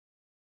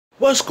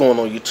What's going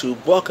on,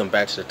 YouTube? Welcome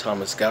back to the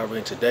Thomas Gallery,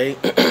 and today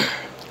we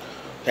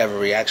have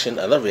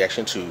another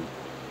reaction to,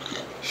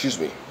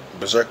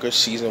 Berserker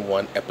Season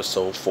 1,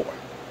 Episode 4.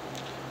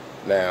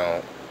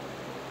 Now,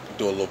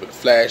 do a little bit of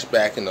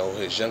flashback,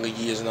 his younger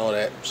years and all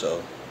that,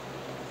 so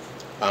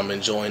I'm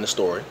enjoying the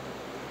story.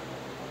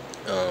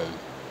 Not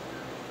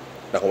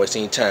gonna waste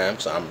any time,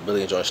 so I'm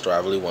really enjoying the story. I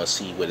really want to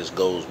see where this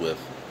goes with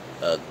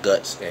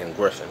Guts and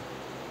Griffin.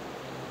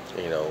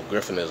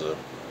 Griffin is a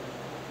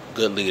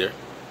good leader.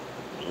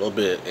 A little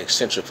bit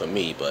eccentric for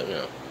me, but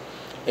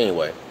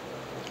anyway,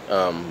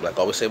 like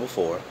I always say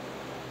before,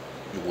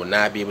 you will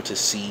not be able to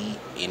see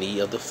any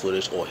of the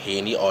footage or hear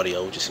any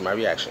audio, just see my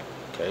reaction.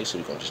 Okay, so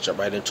we're gonna just jump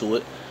right into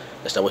it.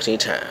 Let's not waste any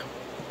time,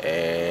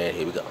 and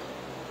here we go.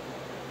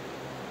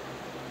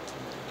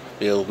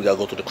 We gotta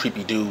go through the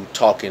creepy dude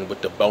talking with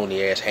the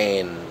bony ass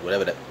hand,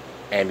 whatever that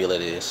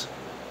amulet is.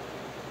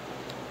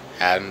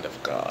 Hand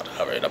of God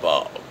hovering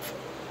above.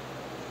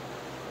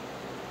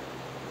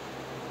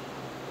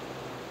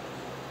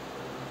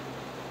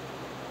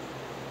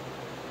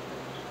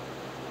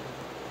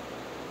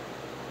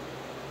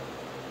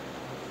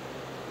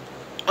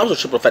 I was a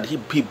triple fact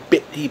that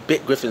he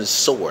bit Griffin's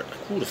sword.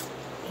 Like,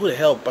 who the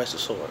hell bites the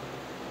sword?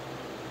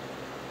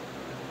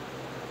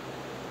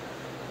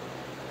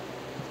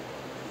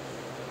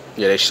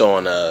 Yeah, they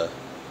showing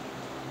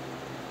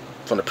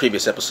from the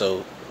previous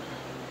episode.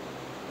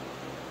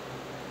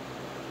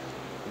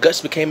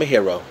 Guts became a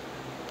hero.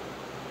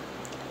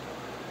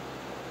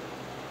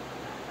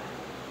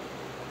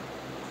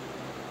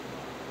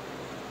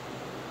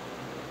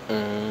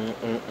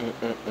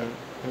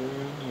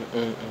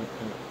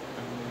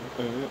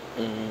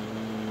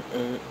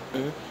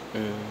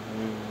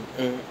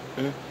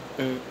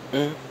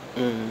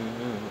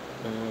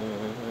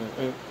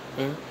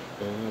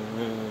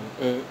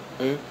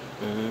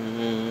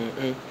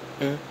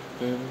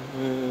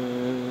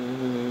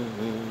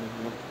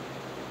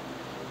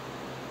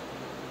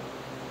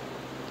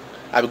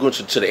 I'll be going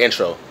to the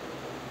intro.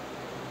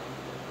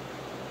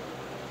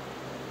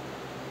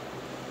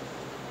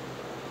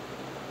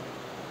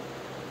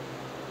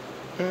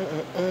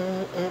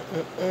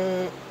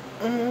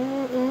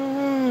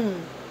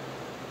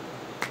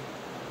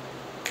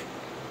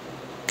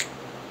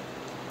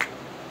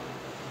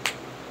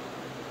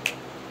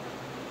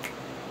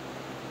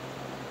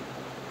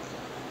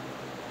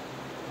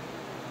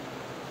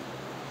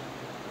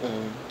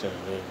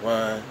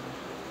 Why?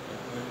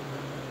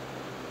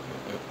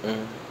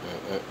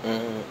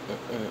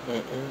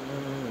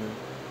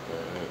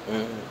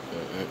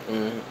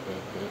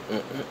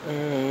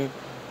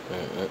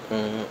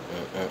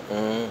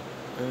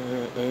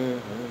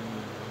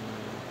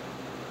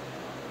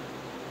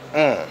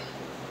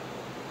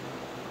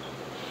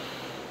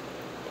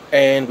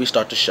 And we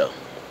start the show.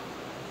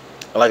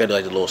 I like to do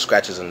like the little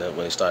scratches in there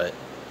when it started.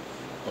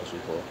 1, 2, 3,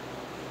 4.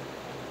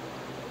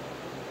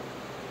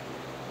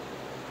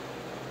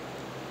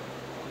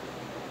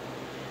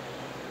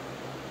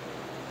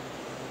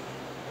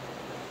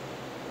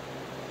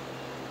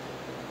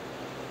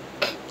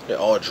 They're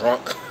all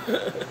drunk.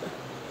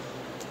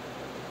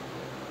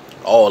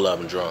 All of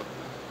them drunk.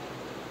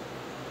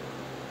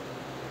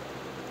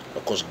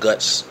 Of course,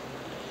 Guts.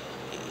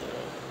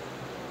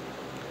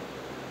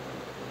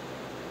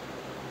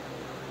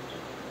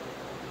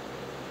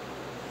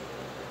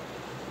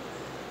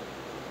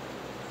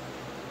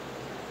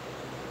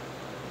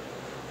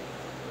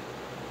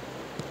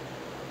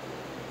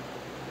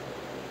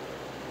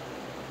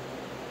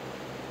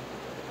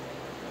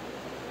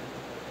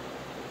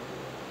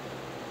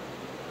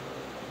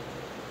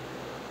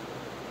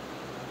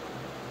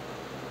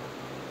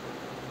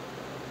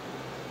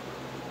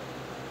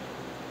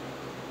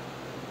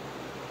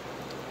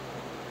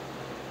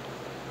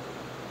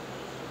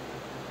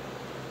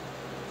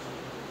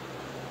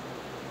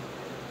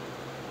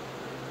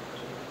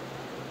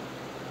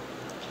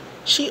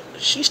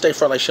 She stay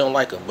front like she don't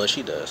like him, but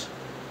she does.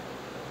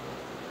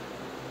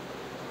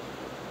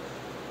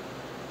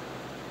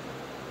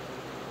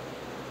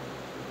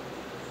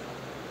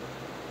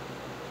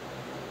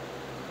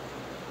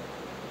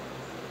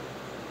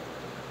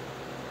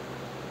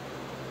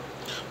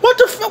 What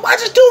the fuck? Why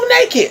this dude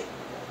naked?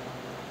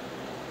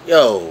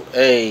 Yo,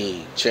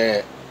 hey,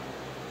 champ.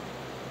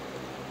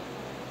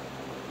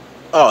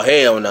 Oh,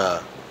 hell nah.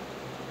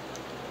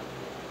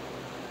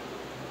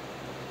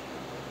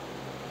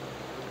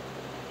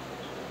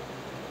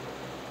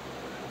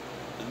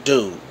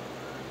 Dude,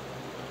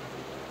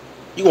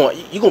 you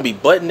gonna be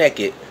butt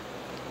naked,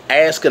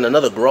 asking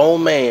another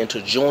grown man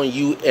to join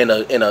you in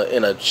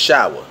a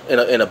shower,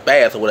 in a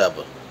bath or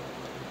whatever.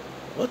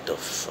 What the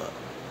fuck?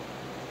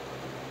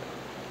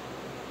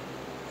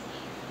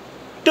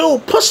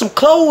 Dude, put some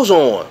clothes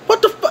on.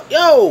 What the fuck?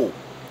 Yo,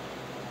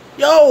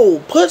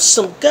 put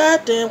some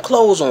goddamn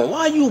clothes on. Why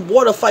are you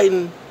water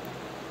fighting?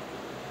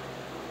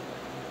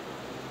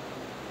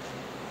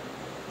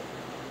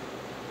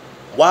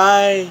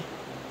 Why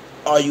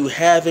are you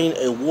having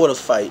a water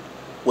fight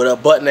with a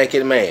butt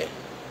naked man?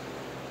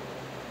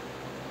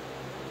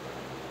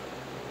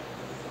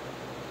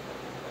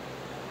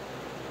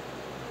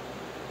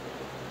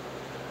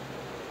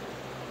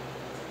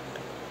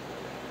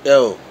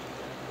 Yo,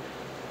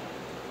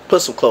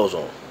 put some clothes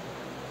on.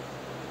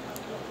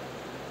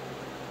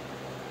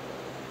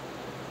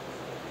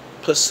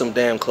 Put some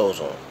damn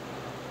clothes on.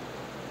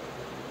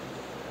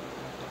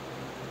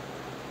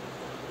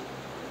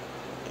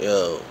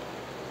 Yo.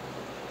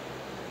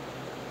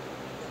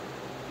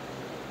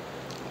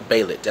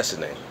 Baylet, that's his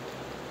name.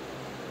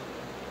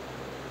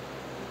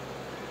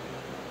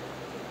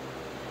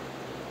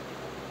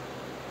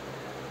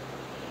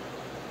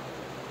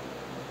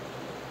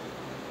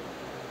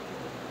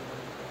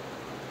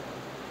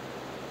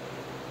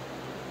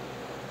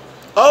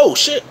 Oh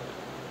shit.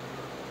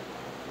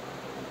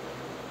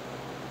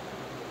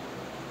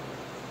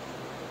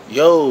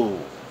 Yo.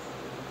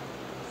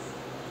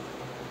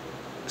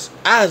 His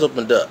eyes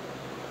opened up.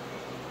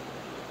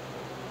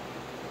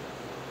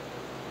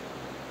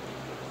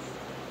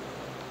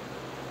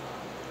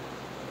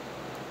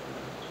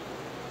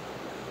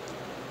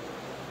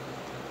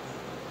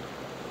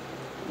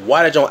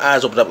 Why did your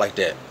eyes open up like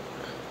that?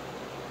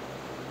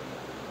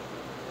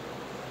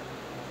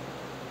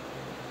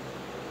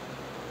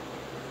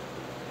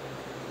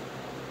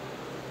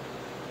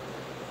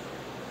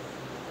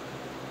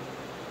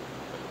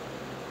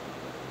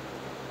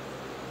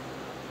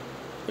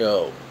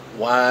 Yo,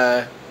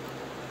 why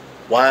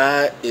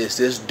is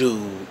this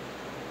dude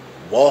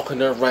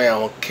walking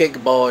around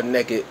kickball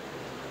naked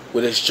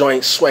with his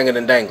joints swinging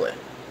and dangling?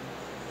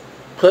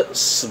 Put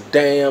some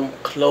damn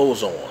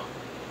clothes on.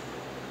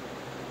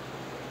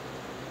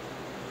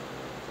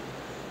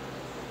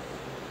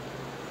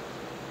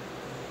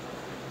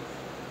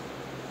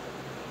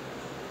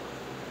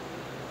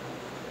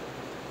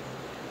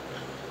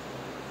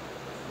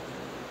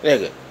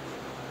 Nigga,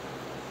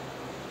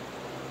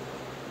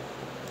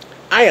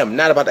 I am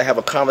not about to have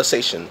a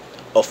conversation,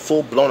 a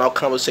full blown out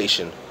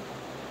conversation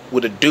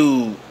with a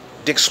dude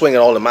dick swinging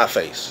all in my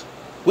face.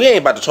 We ain't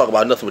about to talk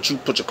about nothing but you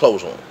put your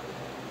clothes on.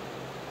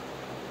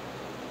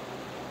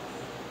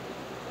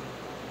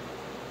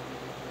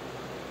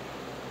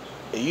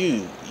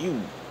 You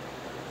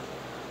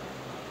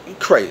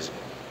crazy.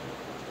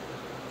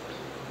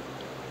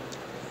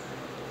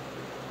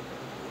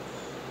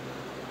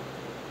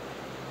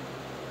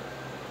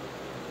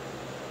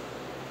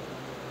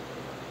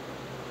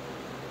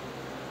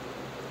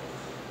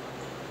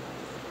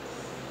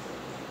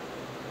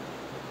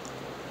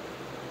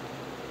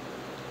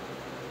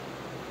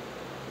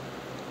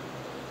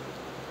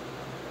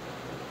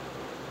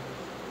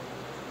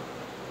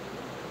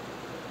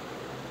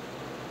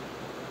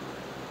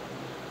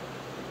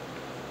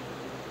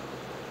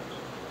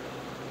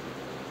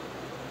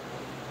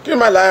 Give me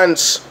my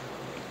lines.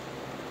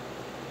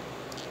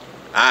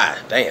 Ah,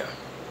 damn.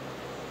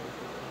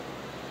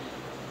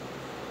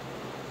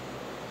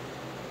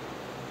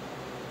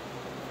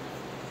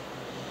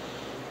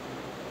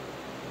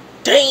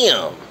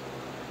 Damn.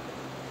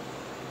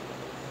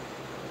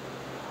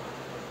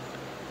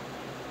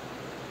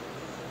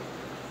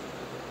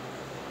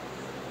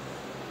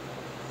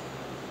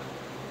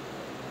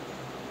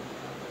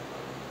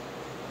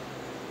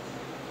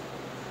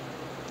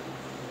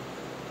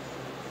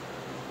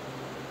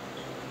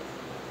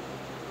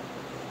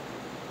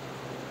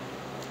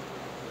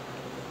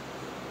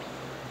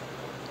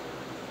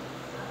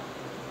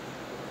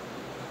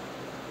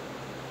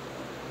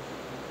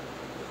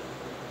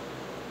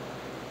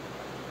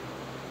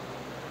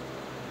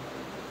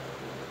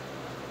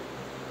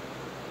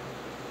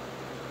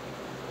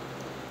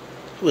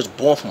 He was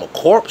born from a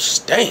corpse?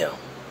 Damn.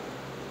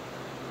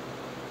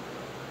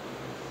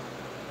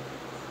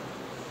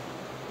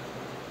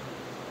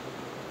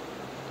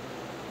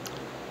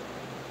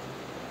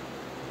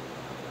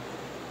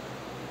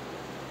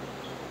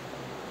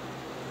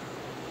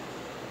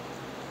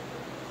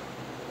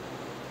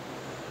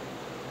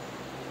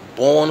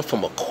 Born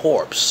from a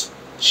corpse.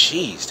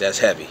 Jeez, that's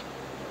heavy.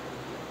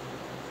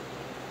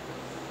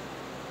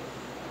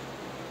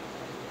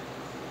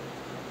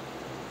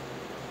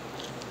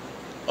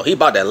 Oh, he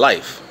about that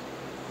life.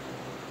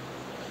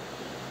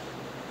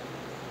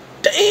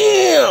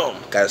 Damn!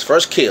 Got his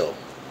first kill.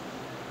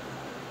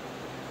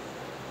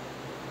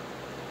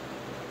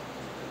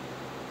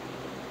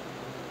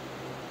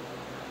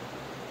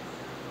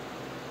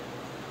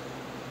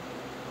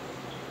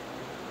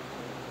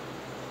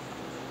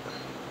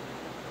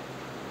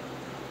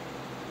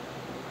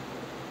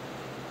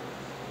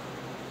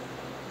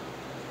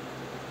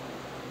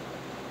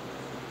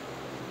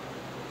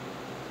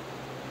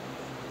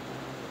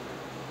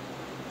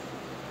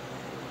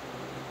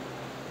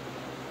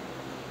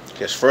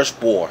 His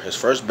first war, his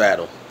first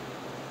battle.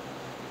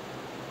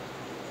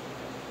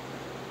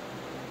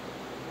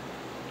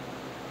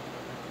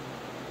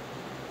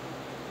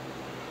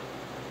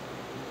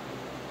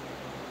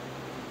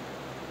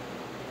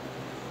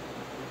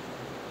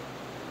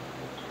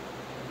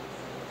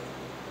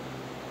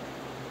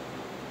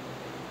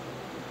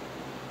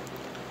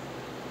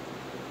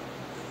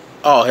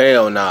 Oh,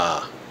 hell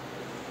nah.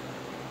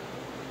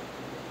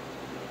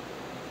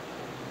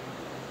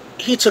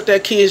 He took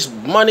that kid's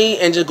money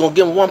and just gonna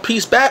give him one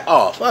piece back?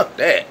 Oh, fuck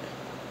that.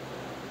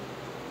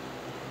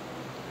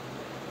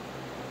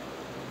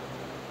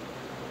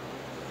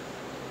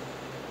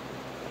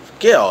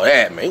 Get all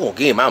that, man. You gonna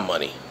give me my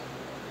money.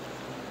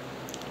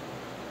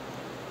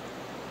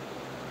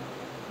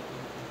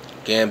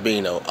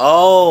 Gambino.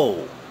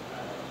 Oh.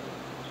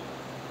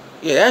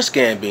 Yeah, that's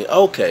Gambino.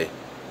 Okay.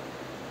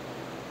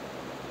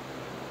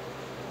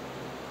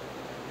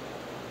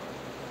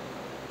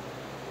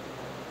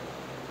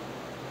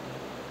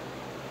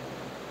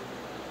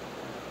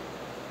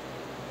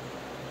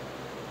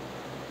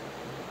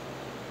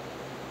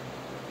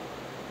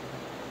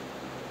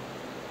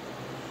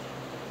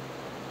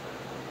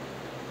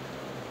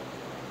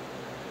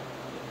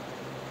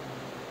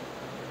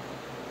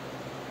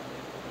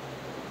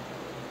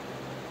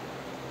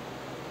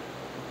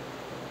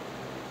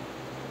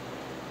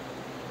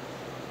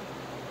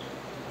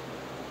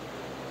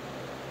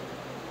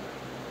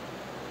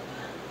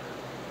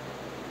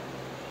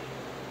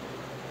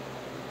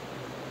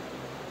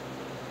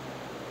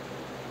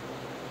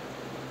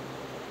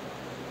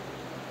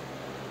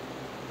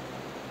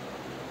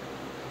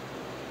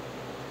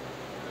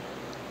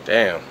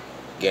 Damn.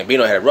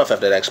 Gambino had it rough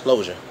after that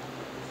explosion.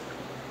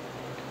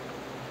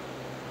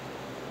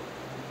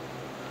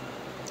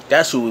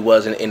 That's who he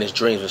was in his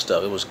dreams and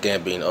stuff. It was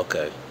Gambino.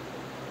 Okay.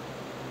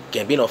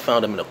 Gambino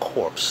found him in a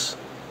corpse.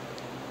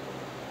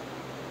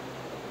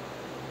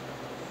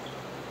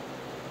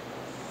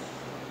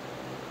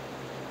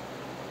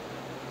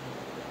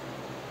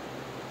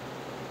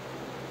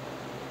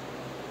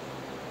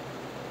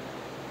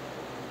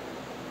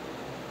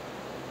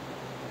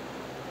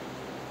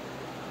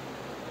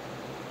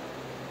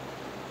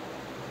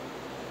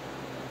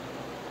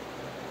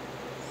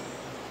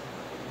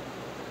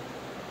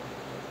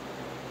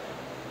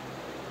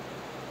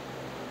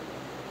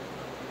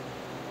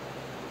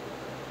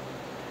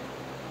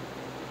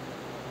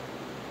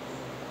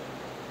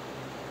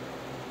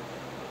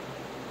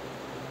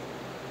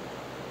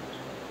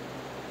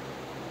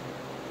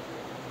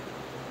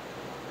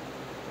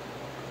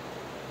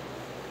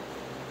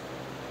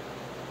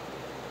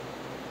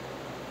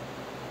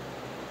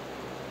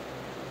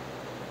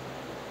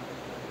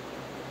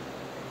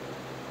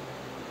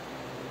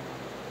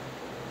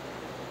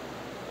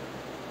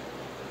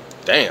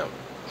 Damn.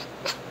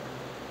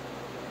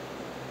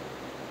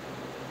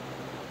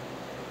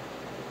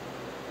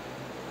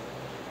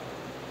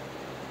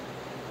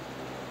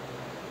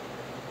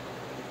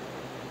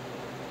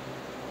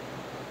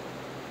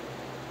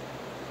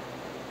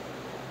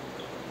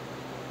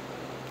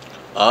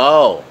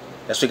 Oh,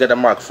 that's where we got the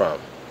mark from.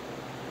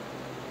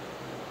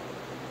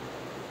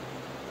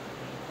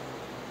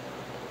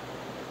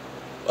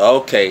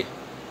 Okay.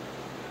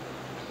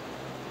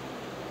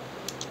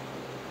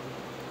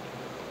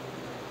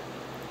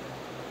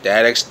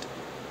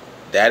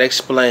 That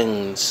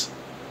explains.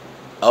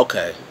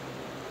 Okay.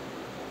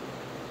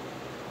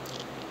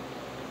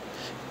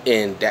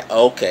 And that,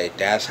 okay,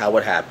 that's how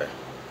it happened.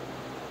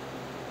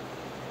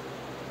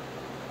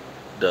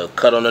 The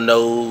cut on the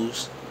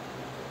nose,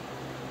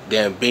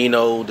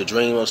 Gambino, the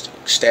dream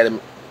static.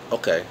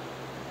 Okay.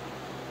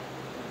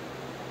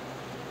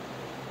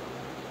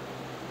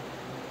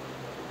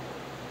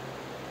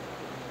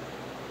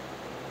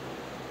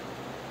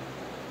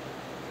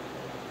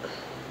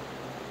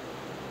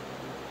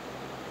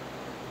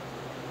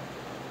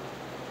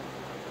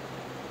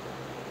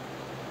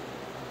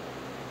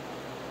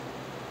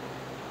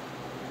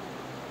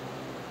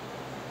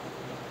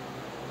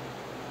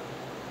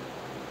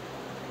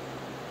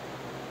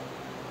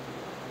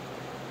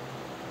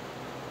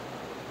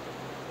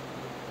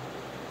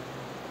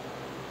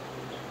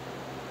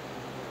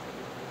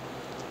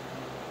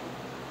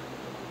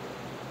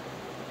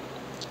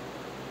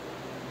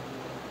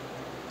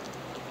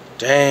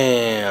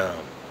 Damn.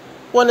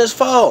 Wasn't his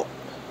fault.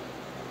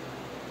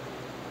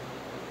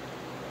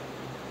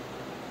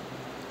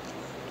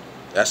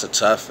 That's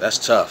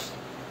tough.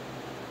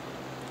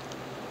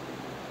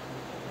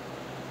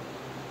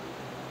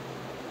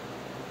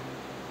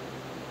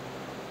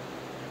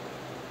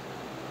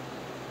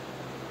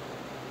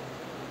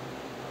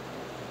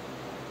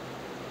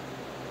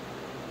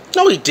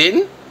 No, he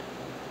didn't.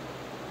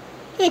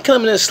 He ain't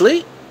coming in his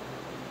sleep.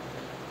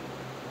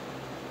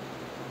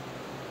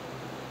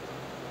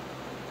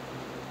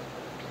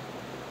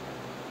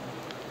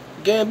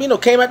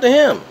 Gambino came after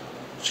him.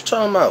 What you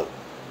talking about?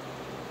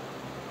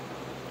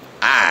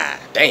 Ah,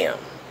 damn.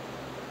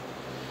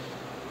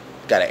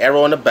 Got an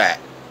arrow in the back.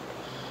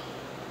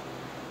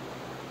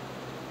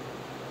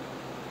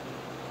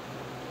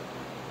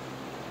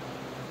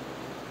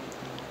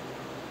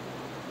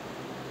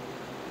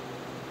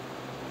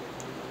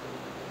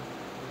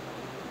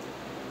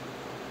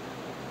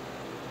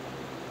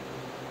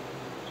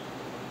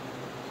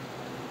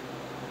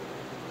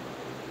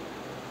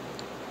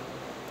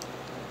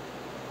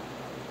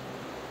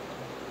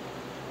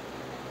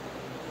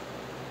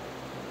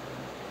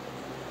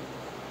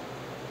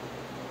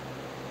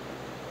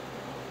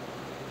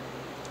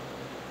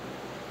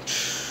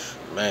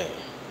 Man.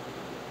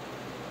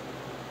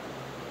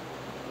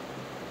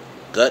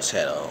 Guts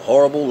had a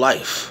horrible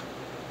life.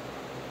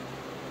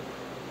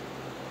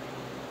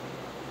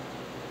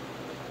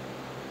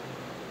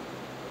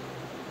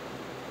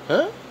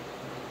 Huh?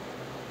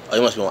 Oh,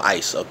 he must be on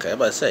ice. Okay, I'm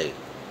about to say.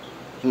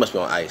 He must be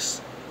on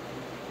ice.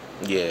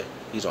 Yeah,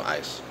 he's on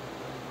ice.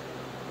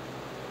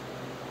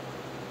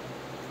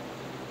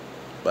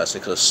 But I say,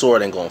 because the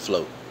sword ain't going to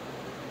float.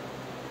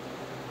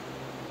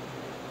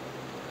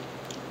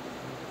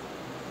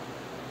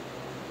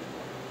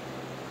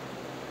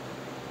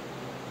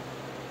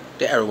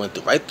 The arrow went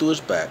right through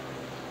his back.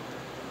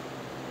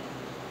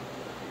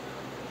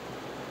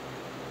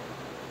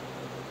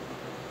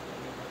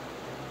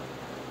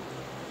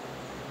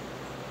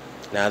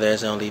 Now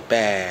there's only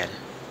bad.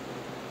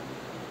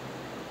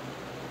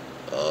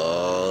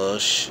 Oh,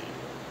 shit.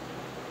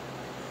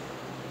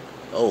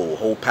 Oh,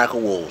 whole pack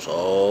of wolves.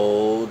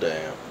 Oh,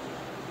 damn.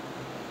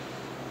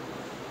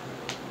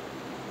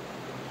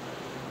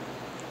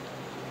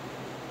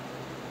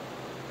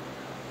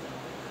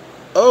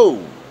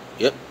 Oh,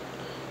 yep.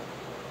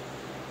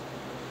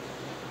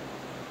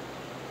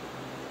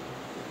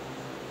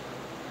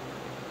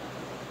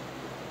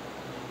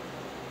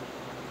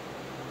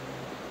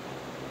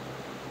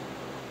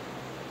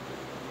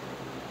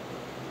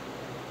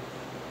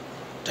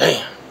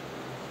 Damn.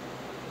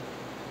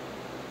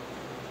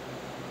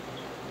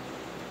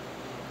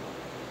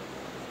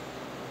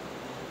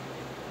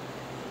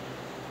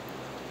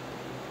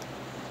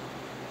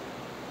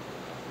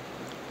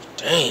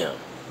 Damn.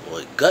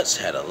 Boy, Guts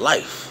had a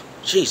life.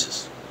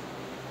 Jesus.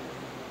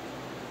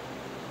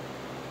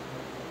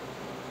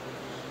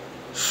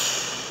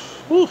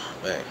 Whew,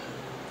 man.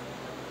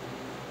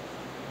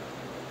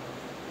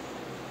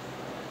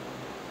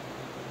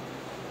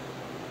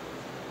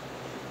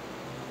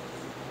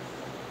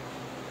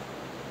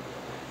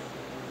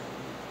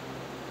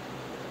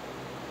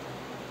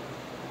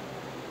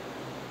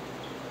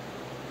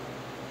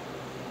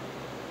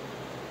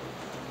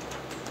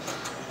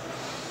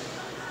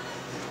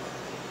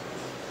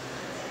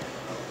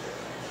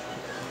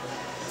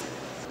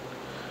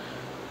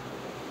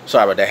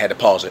 Sorry about that. I had to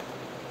pause it.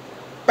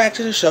 Back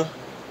to the show.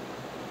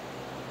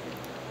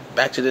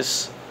 Back to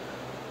this.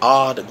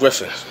 The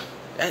Griffin.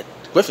 That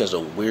Griffin's a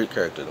weird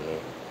character to me.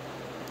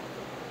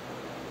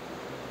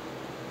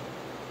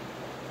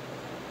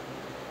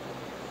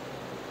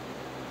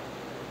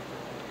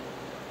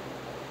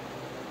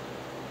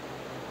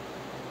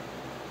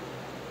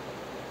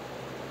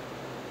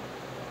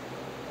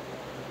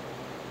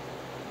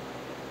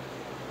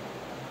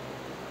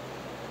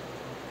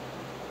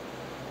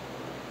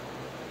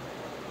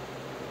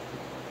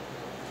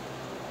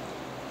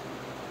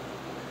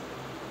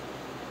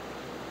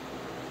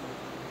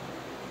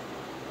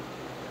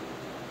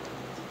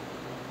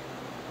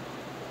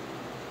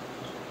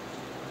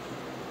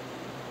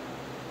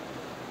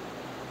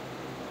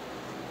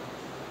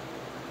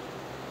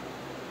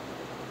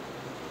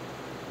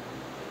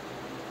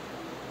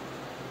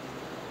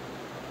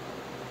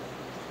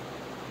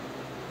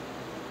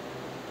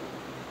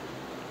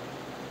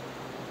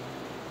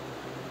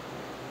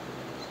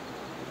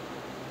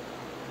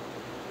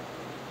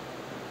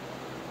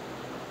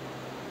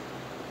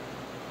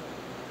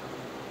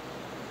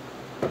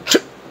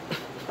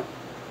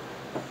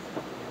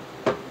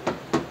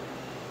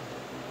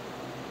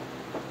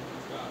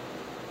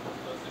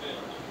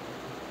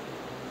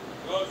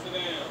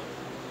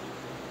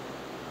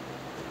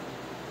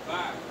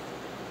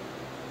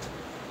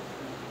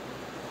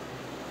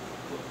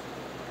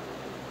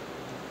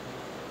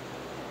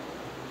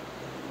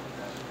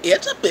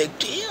 It's a big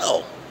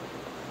deal.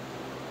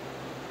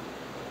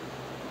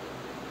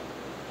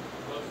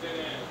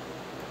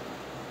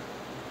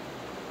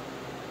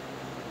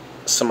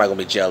 Somebody gonna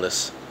be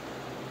jealous.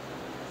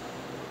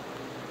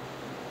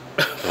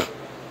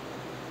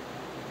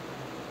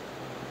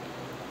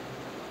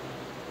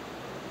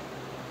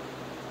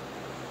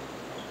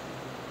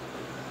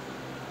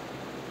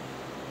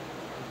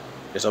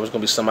 There's always gonna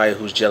be somebody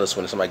who's jealous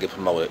when somebody get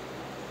promoted.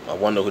 I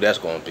wonder who that's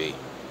gonna be.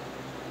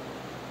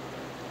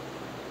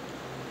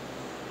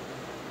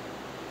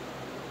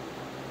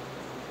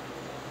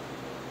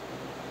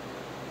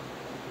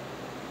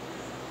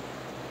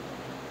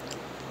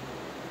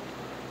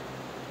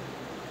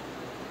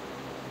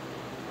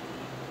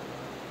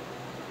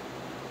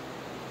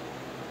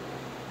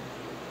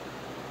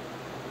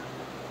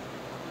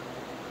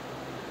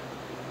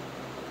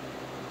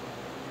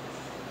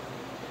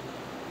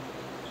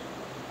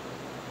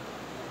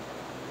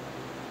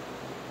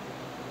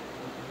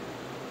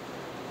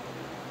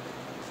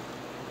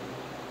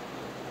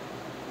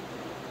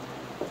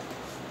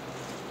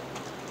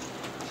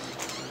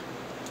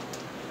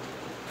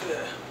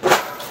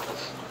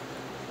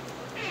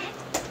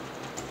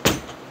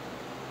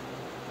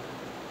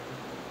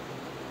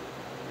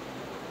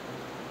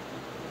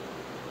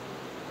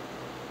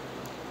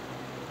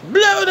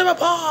 Blow them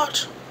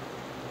apart!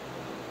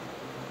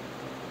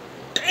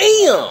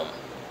 Damn!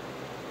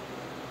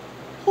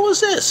 Who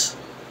is this?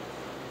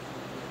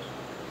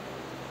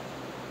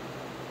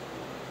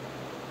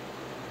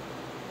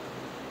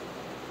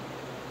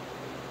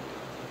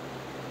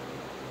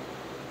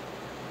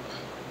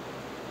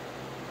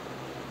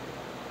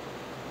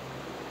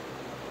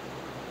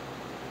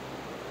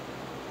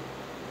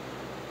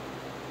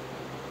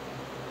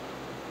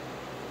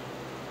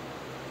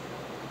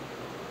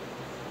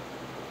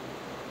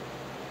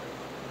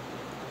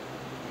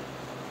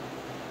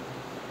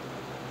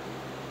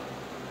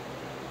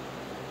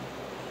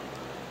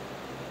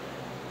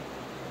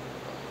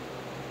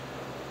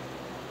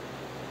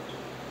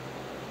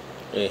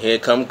 And here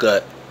come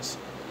Guts.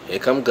 Here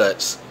come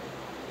Guts.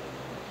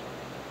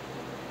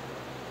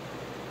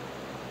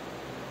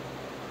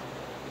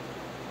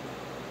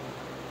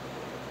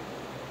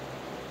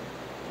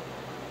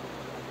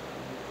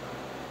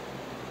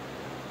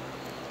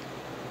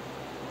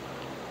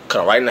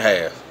 Cut him right in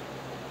half.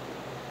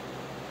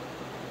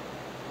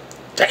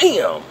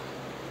 Damn!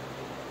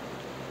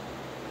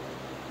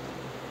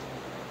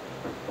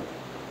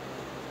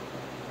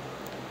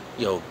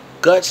 Yo,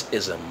 Guts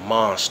is a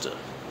monster.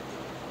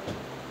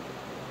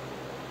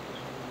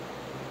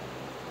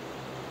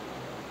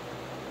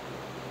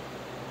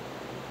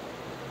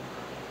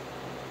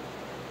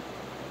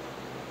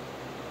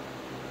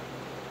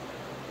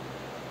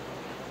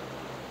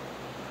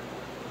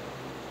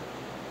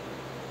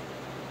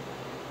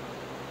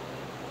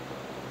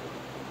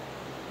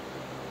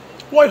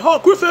 White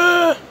Hawk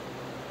Griffin!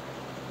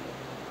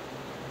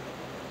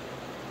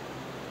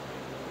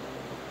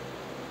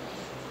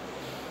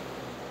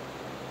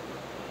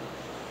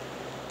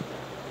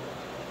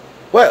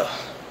 Well,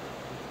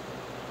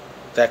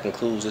 that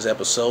concludes this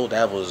episode.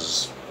 That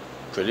was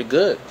pretty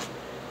good.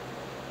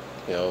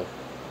 You know,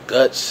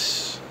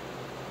 Guts,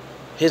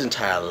 his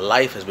entire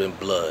life has been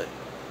blood.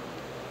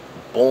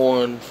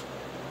 Born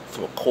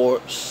from a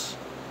corpse,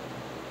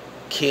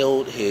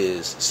 killed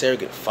his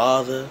surrogate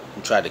father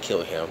who tried to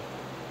kill him,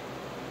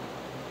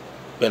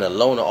 been a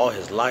loner all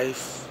his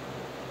life.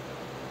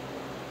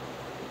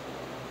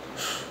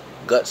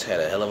 Guts had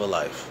a hell of a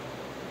life.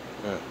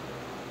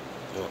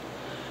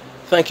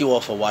 Thank you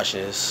all for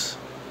watching this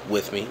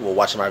with me. Well,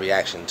 watching my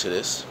reaction to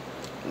this.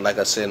 Like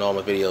I said in all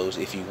my videos,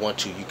 if you want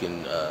to, you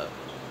can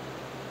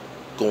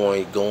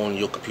go on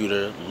your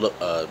computer, look,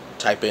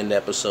 type in the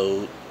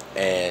episode,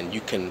 and you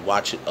can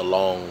watch it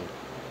along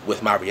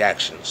with my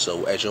reaction.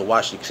 So as you're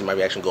watching, you can see my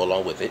reaction go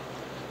along with it.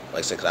 Like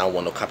I said, because I don't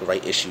want no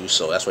copyright issues,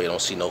 so that's why you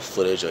don't see no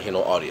footage or hear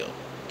no audio.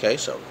 Okay,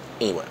 so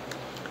anyway,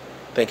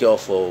 thank you all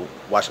for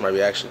watching my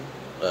reaction.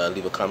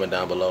 Leave a comment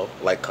down below,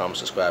 like, comment,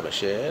 subscribe, and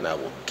share, and I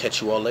will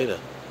catch you all later.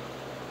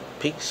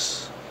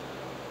 Peace.